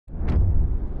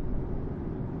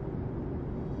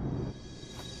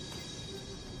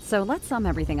So let's sum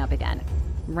everything up again.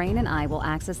 Rain and I will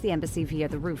access the embassy via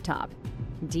the rooftop.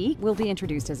 Deke will be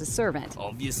introduced as a servant.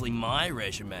 Obviously my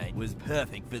resume was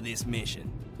perfect for this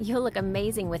mission. You'll look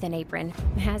amazing with an apron,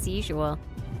 as usual.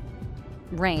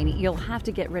 Rain, you'll have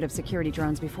to get rid of security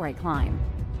drones before I climb.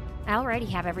 I already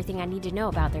have everything I need to know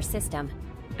about their system.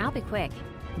 I'll be quick.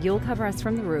 You'll cover us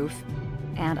from the roof,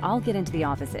 and I'll get into the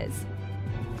offices.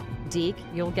 Deke,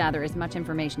 you'll gather as much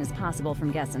information as possible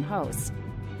from guests and hosts.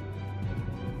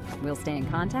 We'll stay in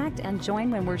contact and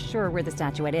join when we're sure where the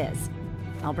statuette is.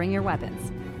 I'll bring your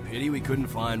weapons. Pity we couldn't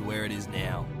find where it is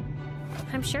now.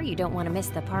 I'm sure you don't want to miss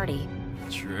the party.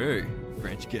 True.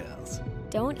 French girls.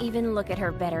 Don't even look at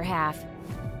her better half.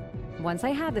 Once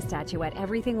I have the statuette,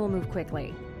 everything will move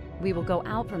quickly. We will go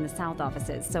out from the south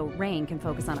offices so Rain can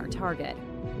focus on our target.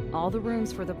 All the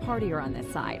rooms for the party are on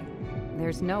this side.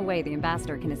 There's no way the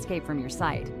ambassador can escape from your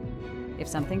sight. If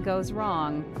something goes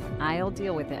wrong, I'll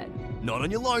deal with it. Not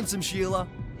on your lonesome, Sheila.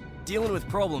 Dealing with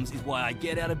problems is why I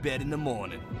get out of bed in the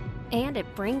morning. And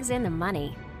it brings in the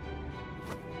money.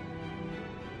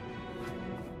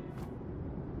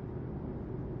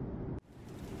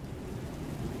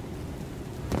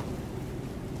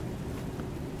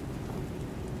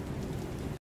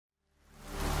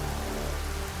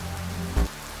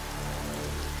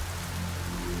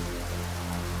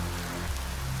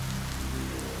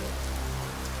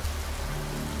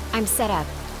 I'm set up.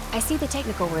 I see the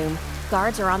technical room.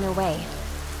 Guards are on their way.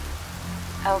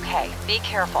 Okay, be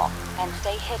careful, and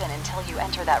stay hidden until you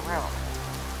enter that room.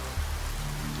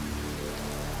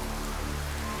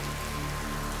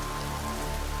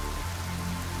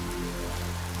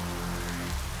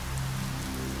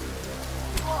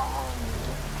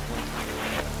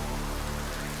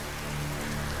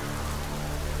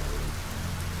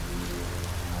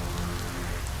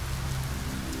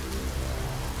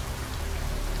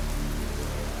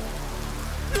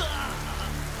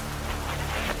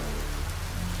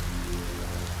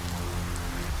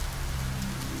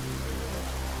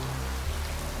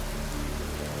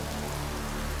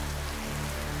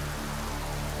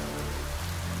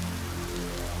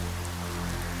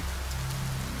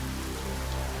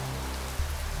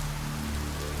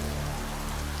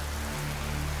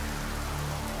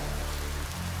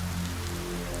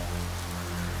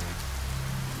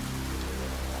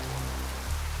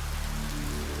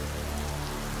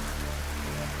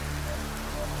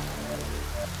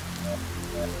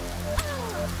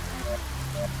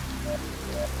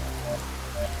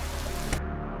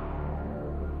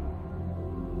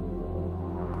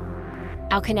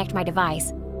 I'll connect my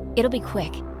device. It'll be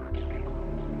quick.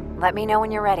 Let me know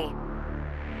when you're ready.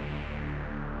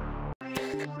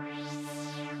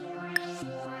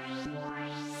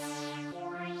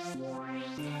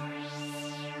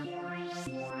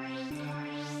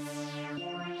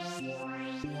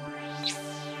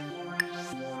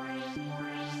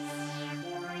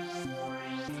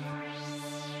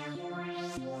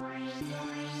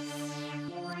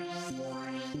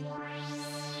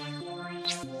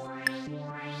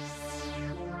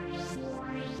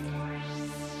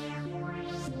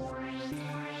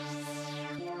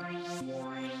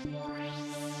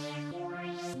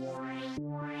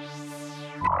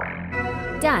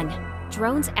 Done.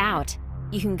 Drone's out.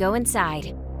 You can go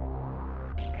inside.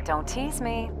 Don't tease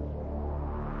me.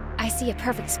 I see a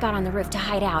perfect spot on the roof to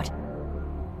hide out.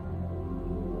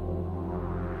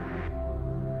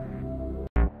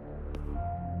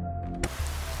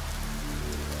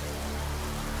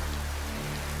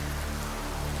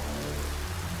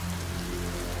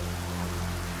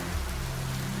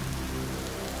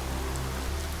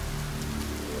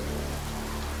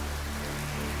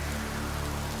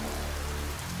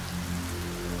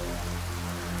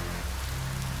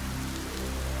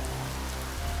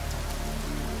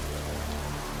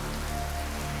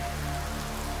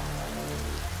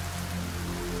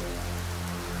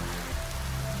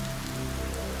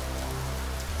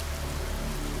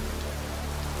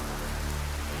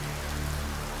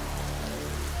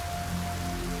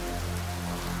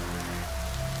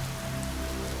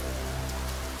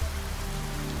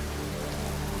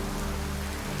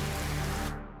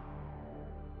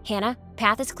 Hannah,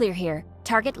 path is clear here.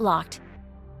 Target locked.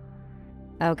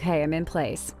 Okay, I'm in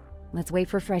place. Let's wait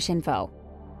for fresh info.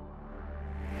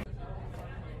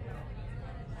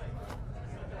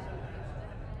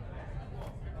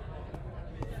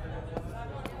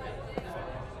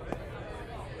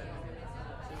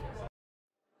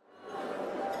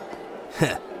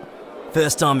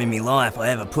 First time in me life I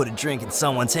ever put a drink in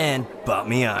someone's hand but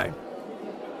me own.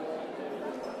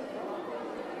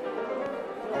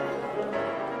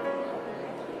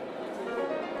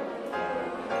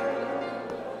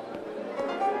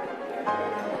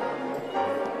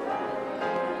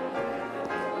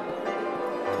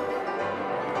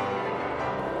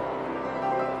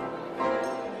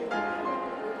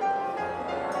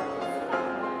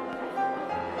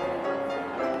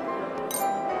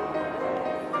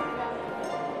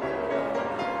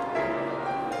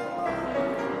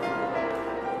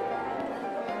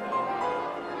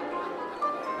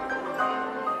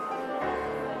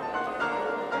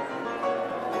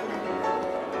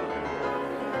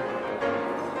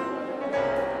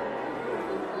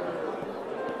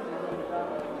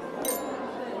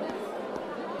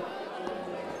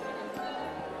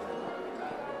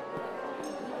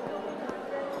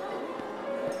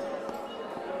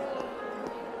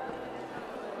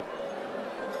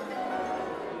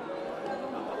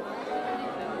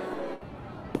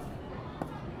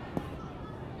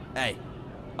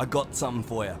 I got something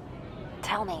for you.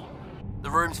 Tell me.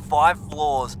 The room's 5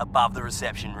 floors above the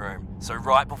reception room, so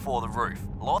right before the roof.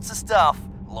 Lots of stuff,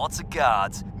 lots of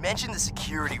guards. Mention the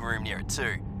security room near it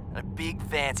too, and a big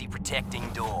fancy protecting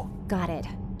door. Got it.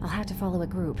 I'll have to follow a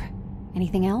group.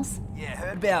 Anything else? Yeah,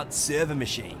 heard about server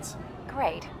machines.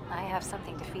 Great. I have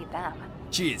something to feed them.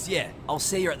 Cheers, yeah. I'll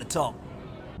see you at the top.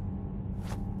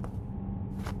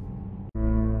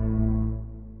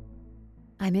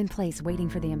 I'm in place waiting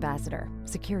for the ambassador.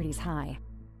 Security's high.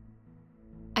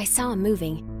 I saw him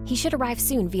moving. He should arrive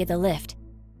soon via the lift.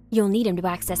 You'll need him to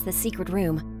access the secret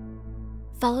room.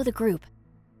 Follow the group.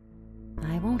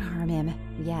 I won't harm him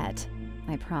yet.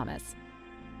 I promise.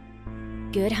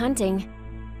 Good hunting.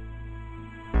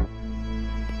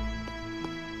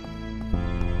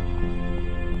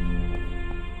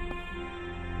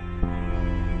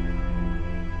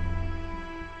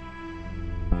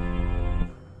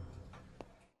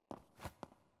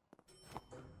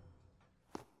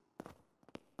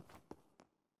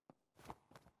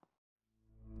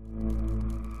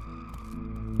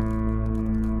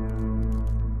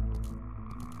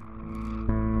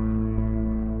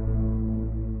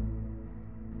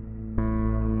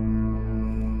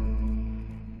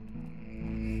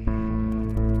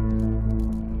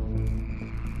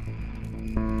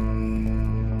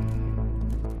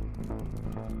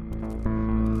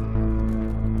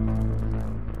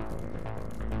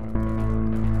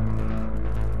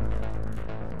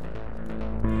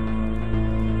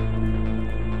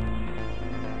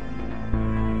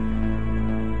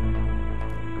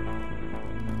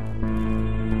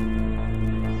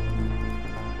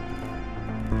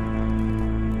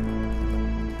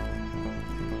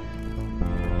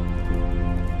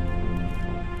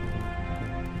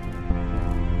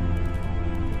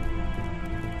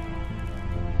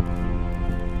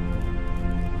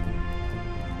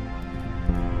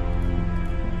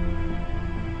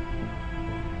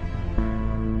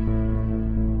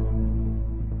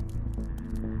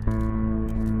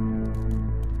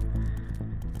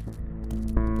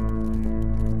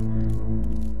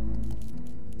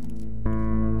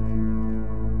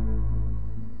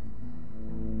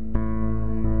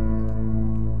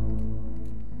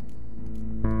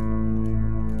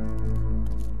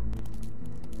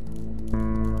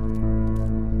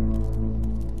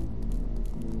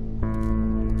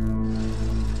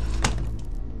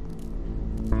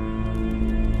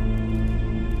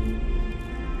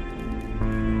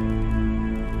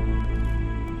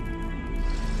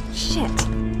 Shit!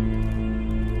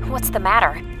 What's the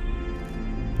matter?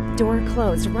 Door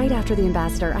closed right after the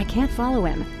ambassador. I can't follow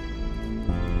him.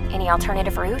 Any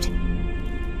alternative route?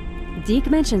 Deke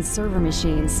mentioned server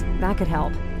machines. That could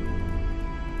help.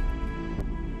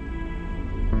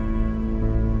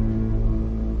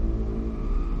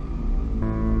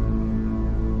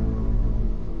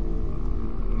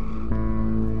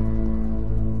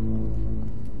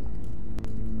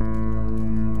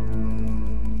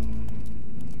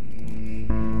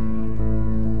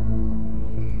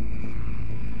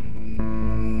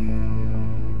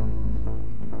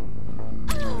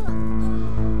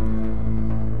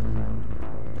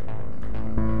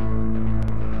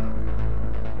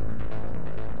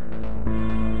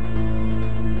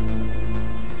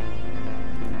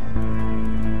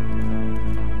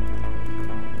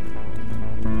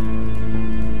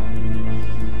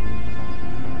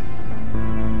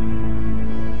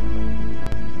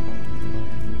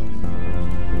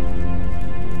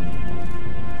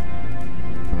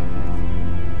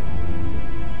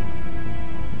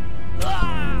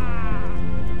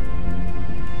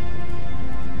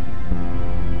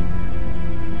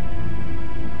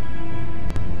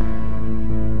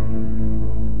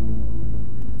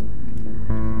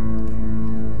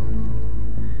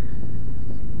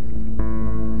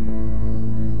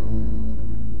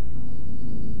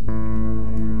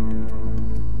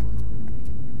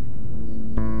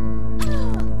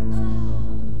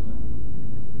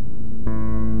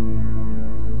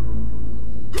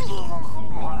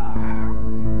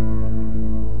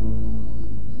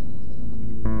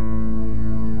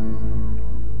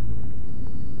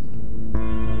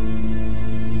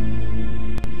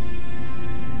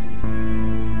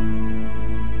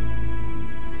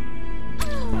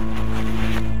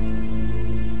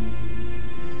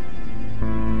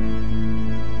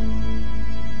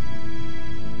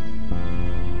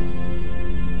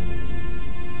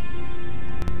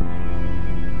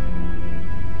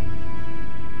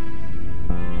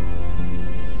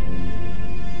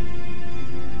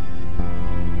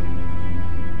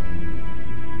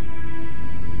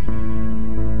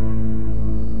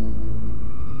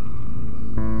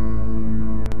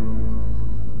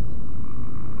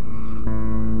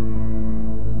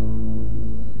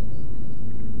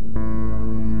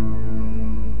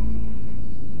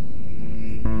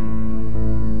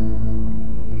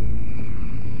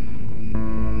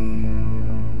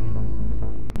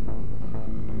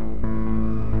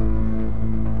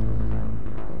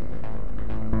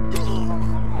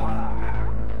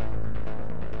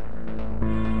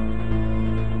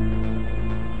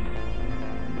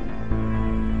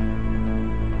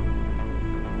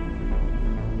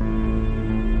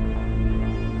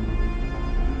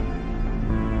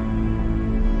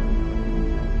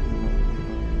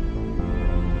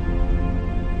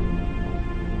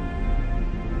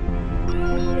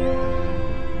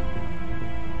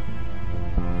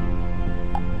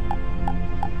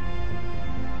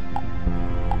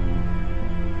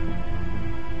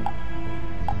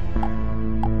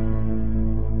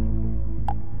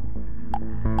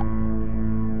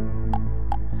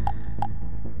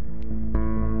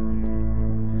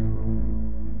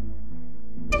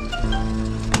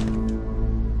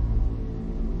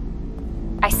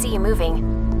 see you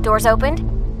moving. Doors opened?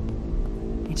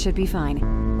 It should be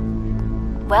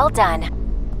fine. Well done.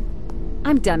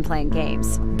 I'm done playing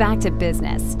games. Back to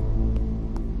business.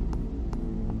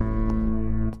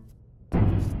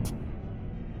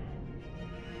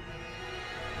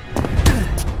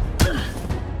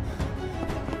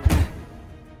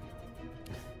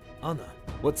 Anna,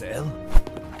 what the hell?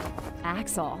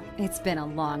 Axel, it's been a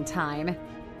long time.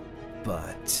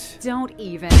 But... Don't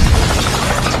even.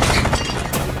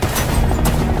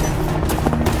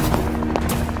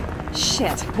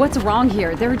 Shit, what's wrong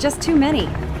here? There are just too many.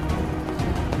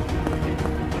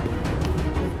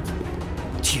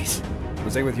 Jeez.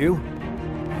 Was I with you?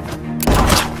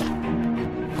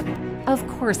 Of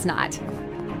course not.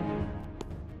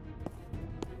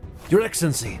 Your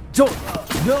Excellency, don't...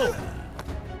 no!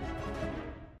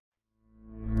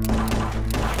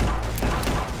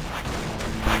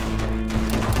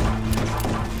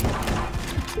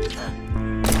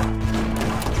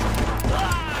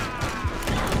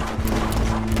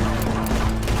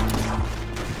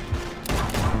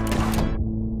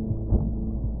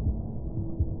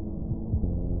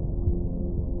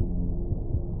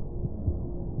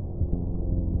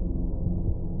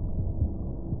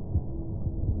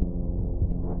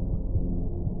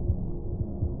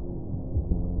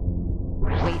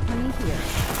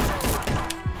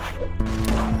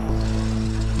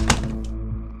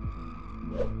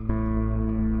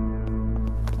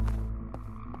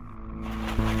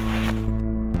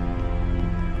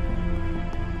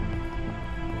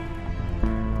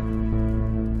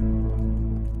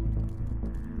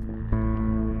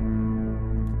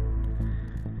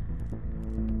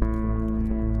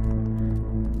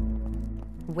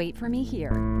 Wait for me here. Wait for me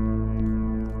here.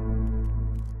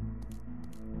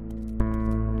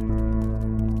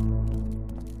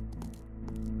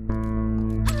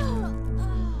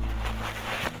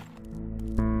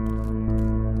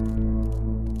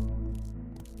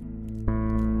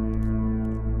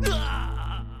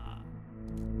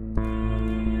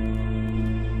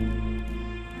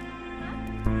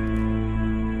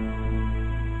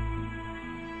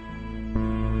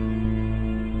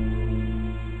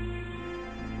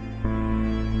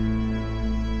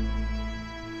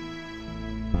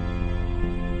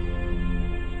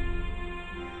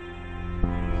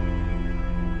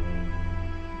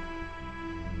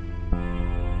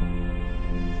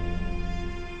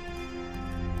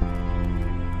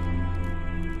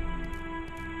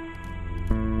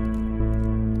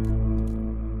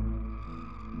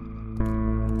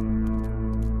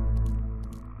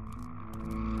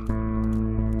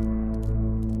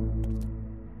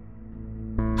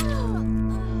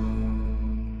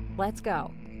 Let's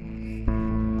go.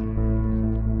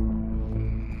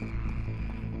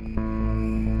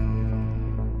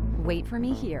 Wait for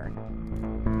me here.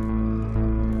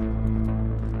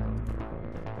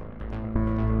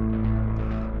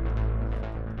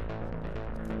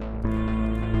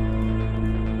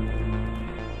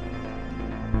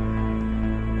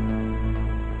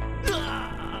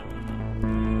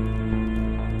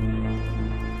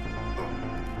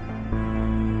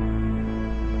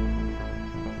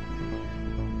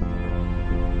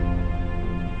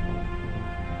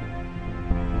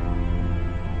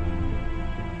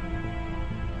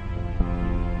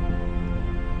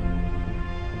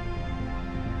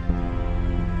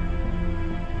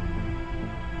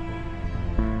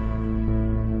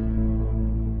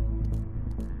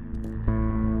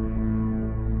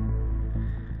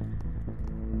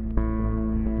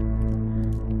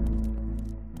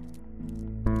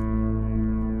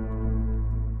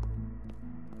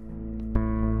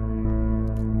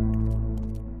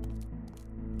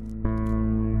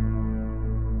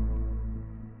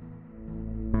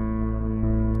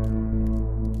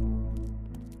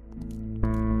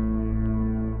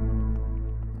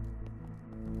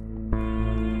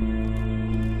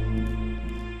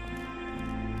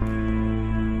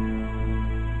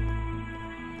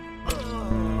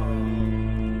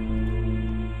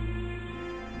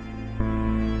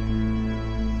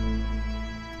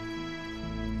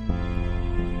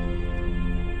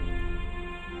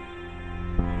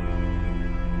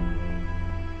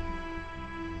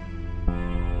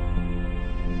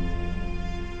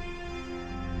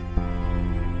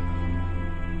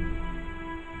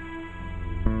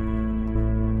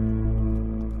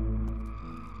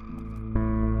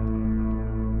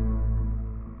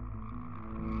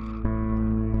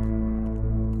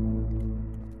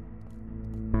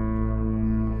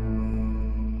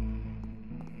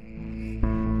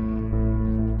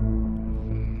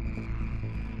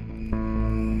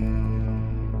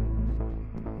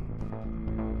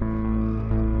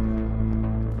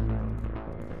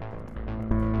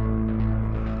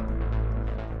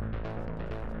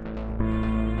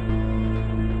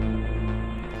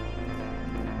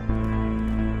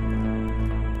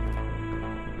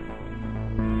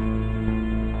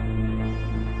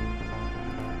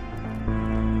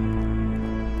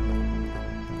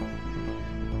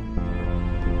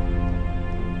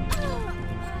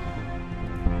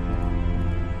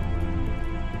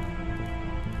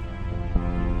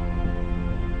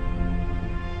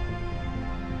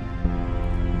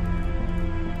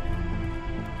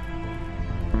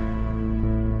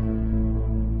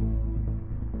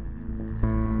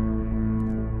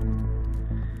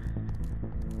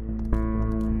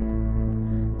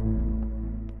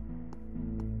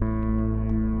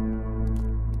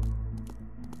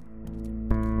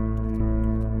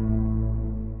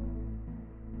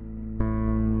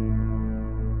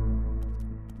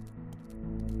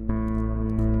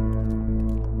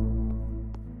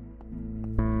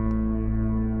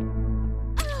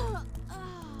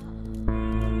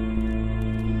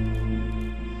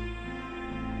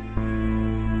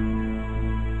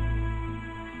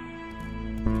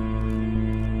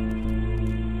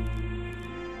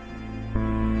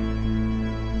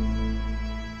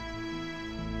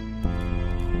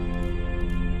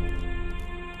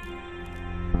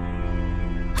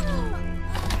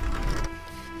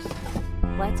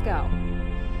 Let's go.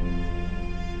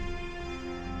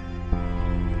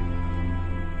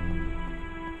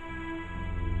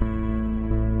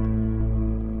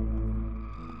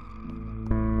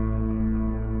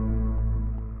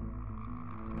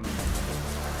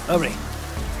 Hurry.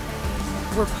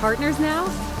 We're partners now?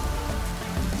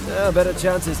 Better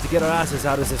chances to get our asses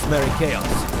out of this merry chaos.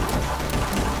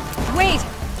 Wait!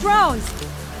 Drones!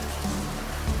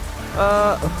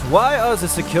 Why are the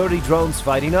security drones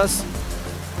fighting us?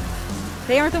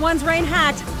 They aren't the ones Rain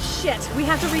hacked! Shit! We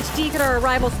have to reach Deke at our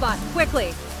arrival spot,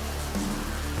 quickly!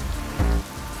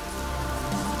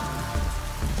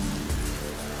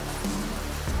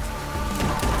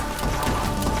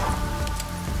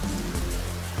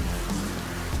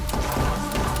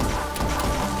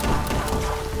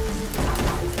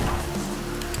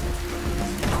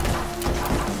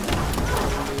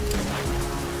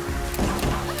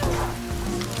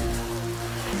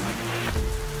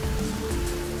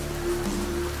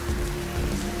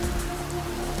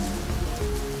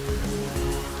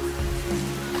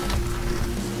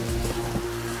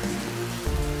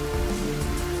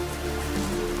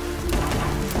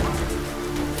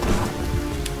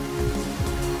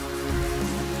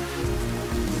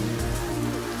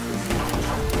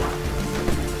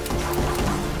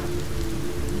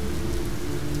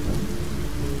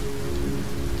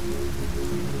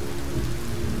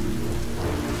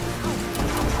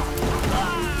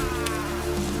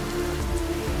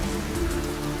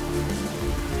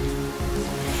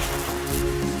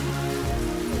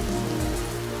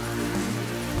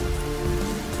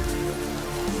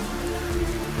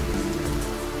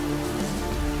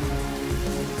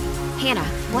 Hannah,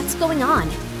 what's going on?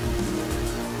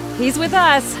 He's with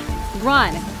us!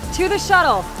 Run! To the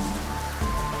shuttle!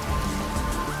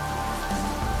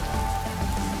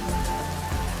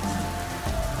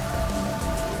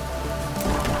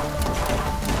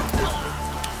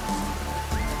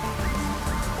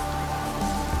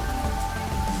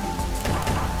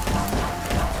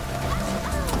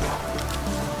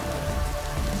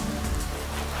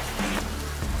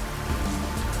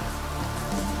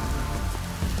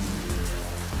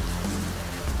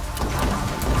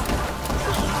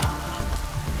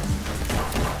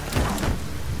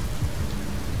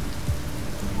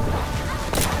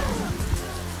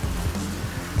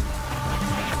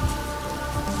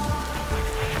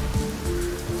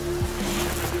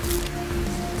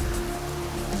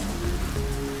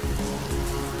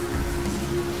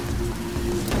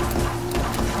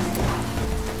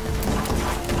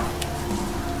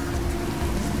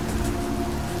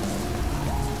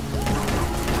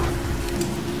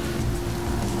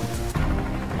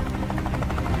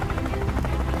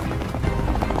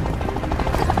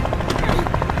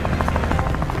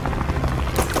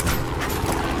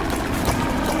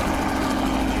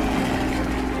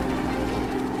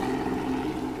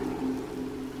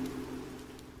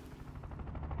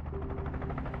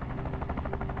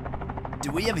 Do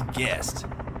we have a guest?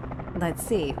 Let's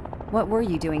see. What were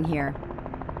you doing here?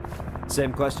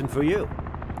 Same question for you.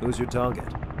 Who's your target?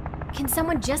 Can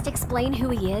someone just explain who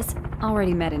he is?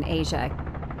 Already met in Asia.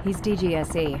 He's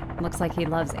DGSE. Looks like he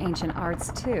loves ancient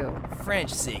arts too.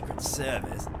 French Secret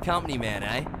Service. Company man,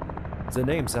 eh? The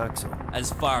name's Axel.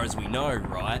 As far as we know,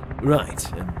 right?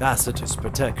 Right, Ambassador's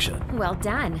protection. Well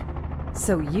done.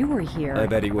 So you were here. I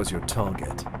bet he was your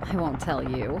target. I won't tell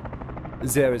you.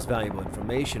 There is valuable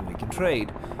information we can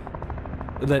trade.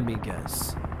 Let me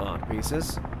guess. Art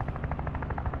pieces?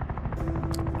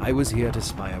 I was here to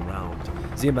spy around.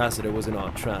 The ambassador was in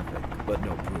art traffic, but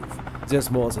no proof. There's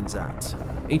more than that.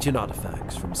 Ancient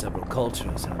artifacts from several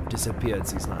cultures have disappeared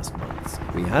these last months.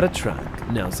 We had a track,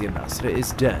 now the ambassador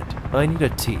is dead. I need a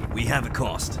team. We have a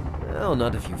cost. Well,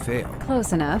 not if you fail.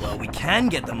 Close enough. Well, we can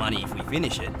get the money if we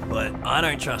finish it, but I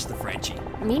don't trust the Frenchie.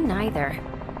 Me neither.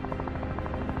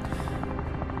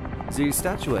 The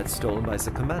statuette stolen by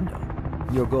the commando.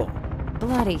 Your goal.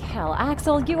 Bloody hell,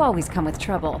 Axel, you always come with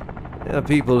trouble.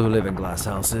 People who live in glass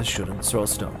houses shouldn't throw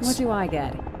stones. What do I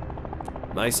get?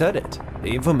 I said it.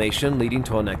 The information leading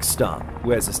to our next stop,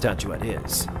 where the statuette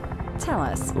is. Tell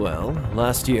us. Well,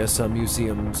 last year some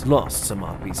museums lost some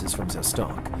art pieces from their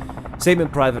stock. Same in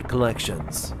private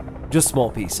collections. Just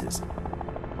small pieces.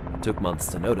 It took months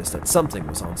to notice that something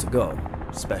was on the go,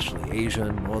 especially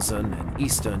Asian, Northern, and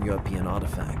Eastern European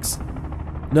artifacts.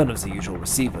 None of the usual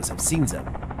receivers have seen them.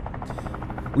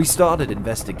 We started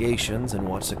investigations and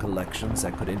watched the collections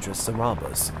that could interest the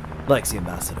robbers, like the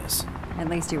ambassadors. At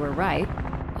least you were right.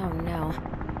 Oh no.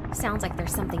 Sounds like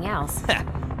there's something else.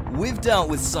 We've dealt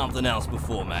with something else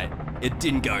before, mate. It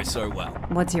didn't go so well.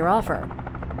 What's your offer?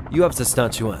 You have the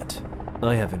statuette.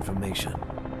 I have information.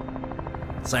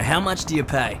 So how much do you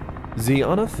pay? The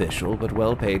unofficial but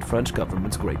well-paid French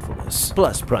government's gratefulness,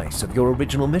 plus price of your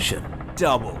original mission.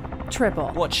 Double. Triple.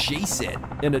 What she said.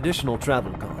 And additional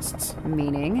travel costs.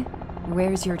 Meaning?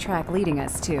 Where's your track leading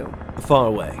us to? Far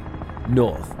away.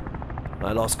 North.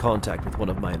 I lost contact with one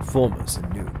of my informers in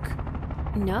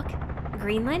Nuke. Nook?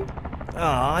 Greenland?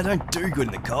 Ah, I don't do good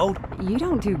in the cold. You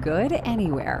don't do good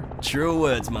anywhere. True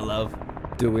words, my love.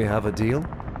 Do we have a deal?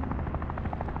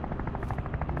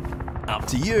 Up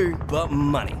to you, but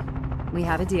money. We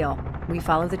have a deal. We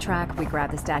follow the track, we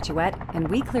grab the statuette, and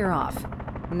we clear off.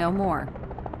 No more.